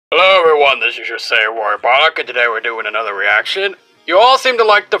everyone, this is your Sayer Warrior Bardock, and today we're doing another reaction. You all seem to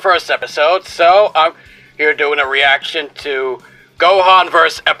like the first episode, so I'm here doing a reaction to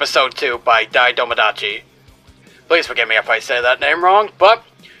Gohanverse Episode 2 by Dai Domodachi. Please forgive me if I say that name wrong, but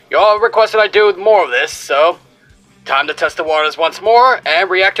you all requested I do more of this, so time to test the waters once more and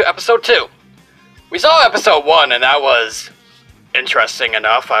react to Episode 2. We saw Episode 1, and that was interesting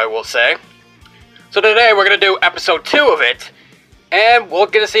enough, I will say. So today we're going to do Episode 2 of it, and we'll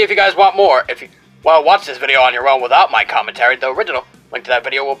get to see if you guys want more. If you want to watch this video on your own without my commentary, the original link to that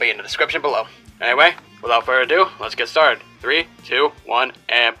video will be in the description below. Anyway, without further ado, let's get started. 3, 2, 1,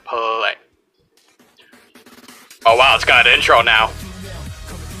 and play. Oh wow, it's got an intro now.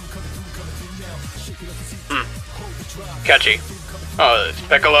 Catchy. Oh, it's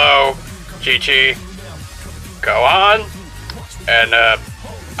Piccolo, Chi-Chi, Gohan, and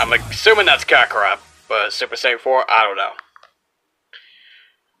I'm assuming that's Kakarot, but Super Saiyan 4, I don't know.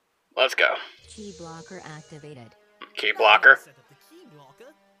 Let's go. Key blocker activated. Key blocker.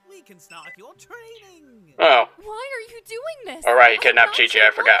 We can start your training. Oh. Why are you doing this? Alright, you kidnapped Chi-Chi,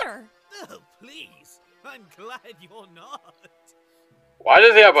 I forgot. Oh, please. I'm glad you're not. Why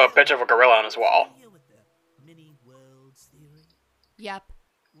does he have a picture of a gorilla on his wall? With the mini worlds theory. Yep.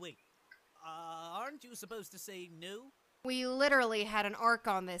 Wait, aren't you supposed to say no? We literally had an arc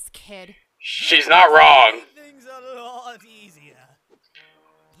on this kid. She's not wrong. Things a lot easier.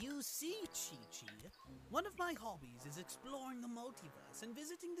 You see, Chi-Chi, one of my hobbies is exploring the multiverse and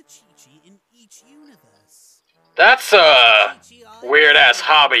visiting the Chi-Chi in each universe. That's a weird-ass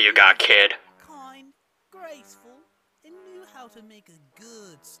hobby you got, kid. Kind, graceful, and knew how to make a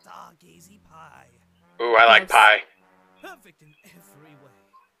good stargazy pie. Ooh, I like pie. Perfect in every way.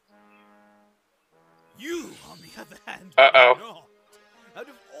 You, on the other hand, Uh-oh. are not. Out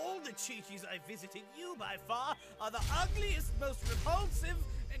of all the Chi-Chis I visited, you by far are the ugliest, most repulsive,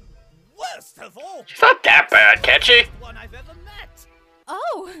 and worst of all. She's not that bad, catchy. One I've ever met.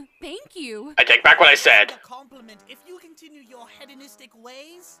 Oh, thank you. I take back what I said. A compliment. If you continue your hedonistic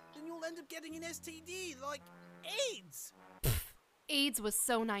ways, then you'll end up getting an STD like AIDS. AIDS was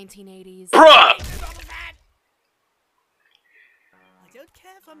so 1980s. Bruh! I don't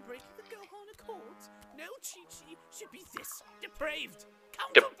care if I'm breaking the Gohan Accords. No Chi-Chi should be this depraved.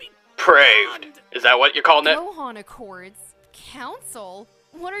 Council be Depraved. banned. Is that what you're calling it? Gohan Accords? Council?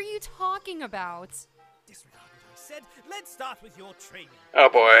 What are you talking about? Disregard what I said. Let's start with your training. Oh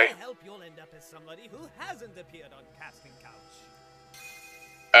boy. I hope you'll end up as somebody who hasn't appeared on Casting Couch.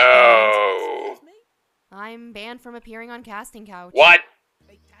 Oh. Excuse me? I'm banned from appearing on Casting Couch. What?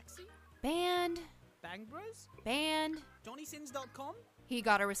 Fake Taxi? Banned. Bang Bros? Banned. JohnnySins.com? He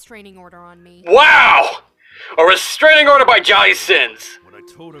got a restraining order on me. Wow! A restraining order by Johnny Sins. When I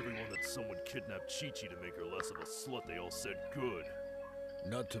told everyone that someone kidnapped Chi-Chi to make her less of a slut, they all said good.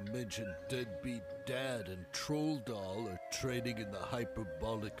 Not to mention Deadbeat Dad and Troll Doll are training in the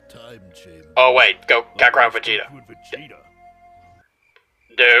hyperbolic time chamber. Oh wait, go Kakarot Vegeta. Goku and Vegeta.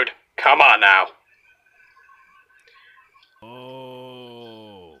 Dude, come on now.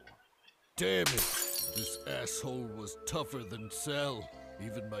 Oh. Damn it! This asshole was tougher than Cell.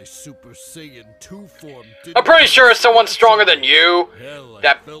 Even my Super Saiyan 2 form didn't. I'm pretty sure someone stronger than you Hell, I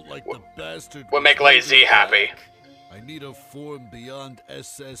that felt like the bastard would was make Lady Z holding happy. back. I need a form beyond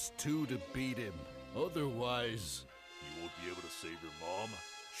SS2 to beat him. Otherwise, You won't be able to save your mom?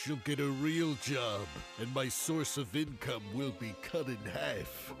 she'll get a real job, and my source of income will be cut in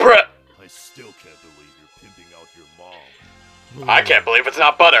half. Bruh. I still can't believe you're pimping out your mom. I can't believe it's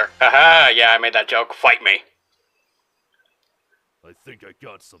not butter. Haha, yeah, I made that joke. Fight me. I think I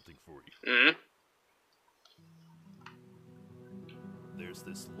got something for you. Hmm? There's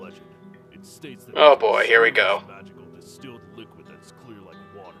this legend. It states that Oh boy, here we go. magical distilled liquid that's clear like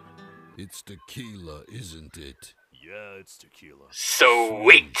water. It's tequila, isn't it? Yeah, it's tequila.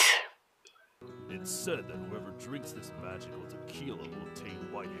 Sweet. It's said that whoever drinks this magical tequila will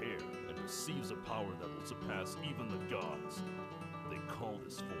obtain white hair and receives a power that will surpass even the gods. They call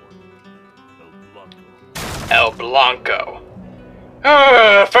this form El Blanco. El Blanco.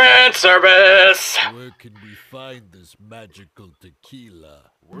 Fan service. Where can we find this magical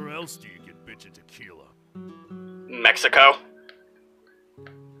tequila? Where else do you get bitchin' tequila? Mexico.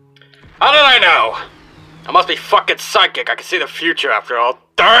 How did I know? I must be fucking psychic. I can see the future after all.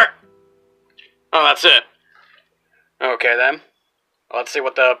 Dirt! Oh, that's it. Okay then. Let's see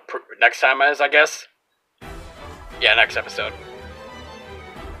what the next time is, I guess. Yeah, next episode.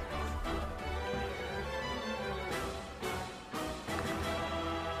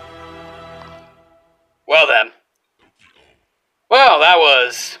 Well then. Well, that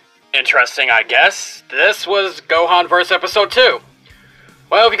was interesting, I guess. This was Gohanverse Episode 2.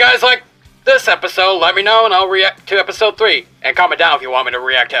 Well, if you guys like this episode, let me know and I'll react to episode 3. And comment down if you want me to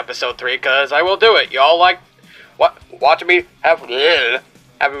react to episode 3, because I will do it. Y'all like watching me have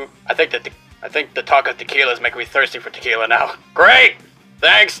I think the talk of tequila is making me thirsty for tequila now. Great!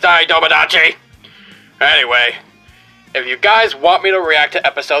 Thanks, Dai Domadachi! Anyway, if you guys want me to react to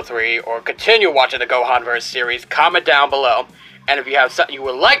episode 3 or continue watching the Gohanverse series, comment down below. And if you have something you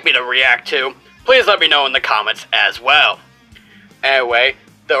would like me to react to, please let me know in the comments as well. Anyway,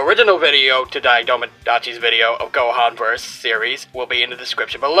 the original video to Dai Domadachi's video of Gohanverse series will be in the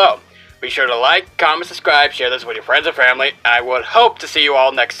description below. Be sure to like, comment, subscribe, share this with your friends and family. I would hope to see you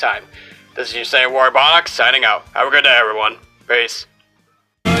all next time. This is your Saiyan Warrior Bardock signing out. Have a good day, everyone. Peace.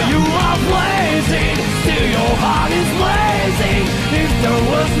 You are blazing, still your heart is blazing. If there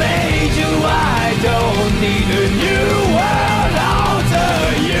was made you, I don't need a new world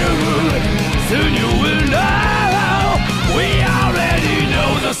alter you. Soon you